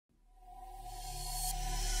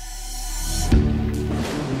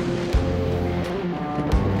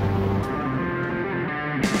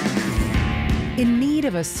In need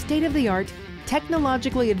of a state-of-the-art,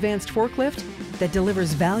 technologically advanced forklift that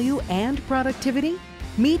delivers value and productivity?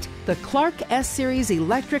 Meet the CLARK S-Series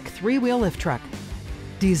electric 3-wheel lift truck.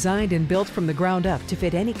 Designed and built from the ground up to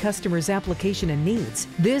fit any customer's application and needs,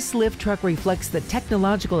 this lift truck reflects the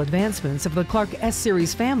technological advancements of the CLARK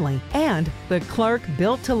S-Series family and the CLARK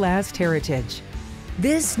built-to-last heritage.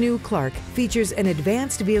 This new CLARK features an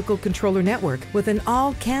advanced vehicle controller network with an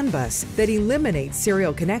all-CAN bus that eliminates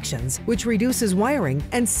serial connections, which reduces wiring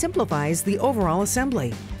and simplifies the overall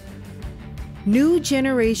assembly. New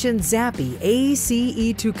generation Zapi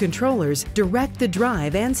ACE-2 controllers direct the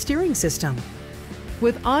drive and steering system.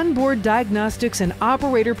 With onboard diagnostics and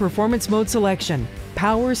operator performance mode selection,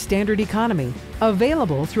 power standard economy,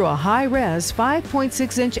 available through a high-res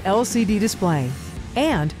 5.6-inch LCD display,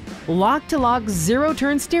 and lock-to-lock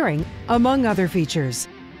zero-turn steering, among other features.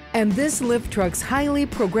 And this lift truck's highly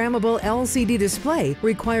programmable LCD display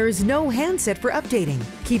requires no handset for updating,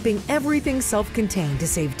 keeping everything self-contained to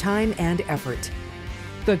save time and effort.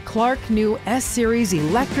 The CLARK new S-Series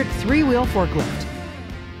electric 3-wheel forklift.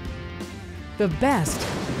 The best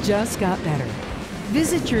just got better.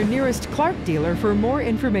 Visit your nearest CLARK dealer for more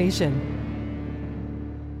information.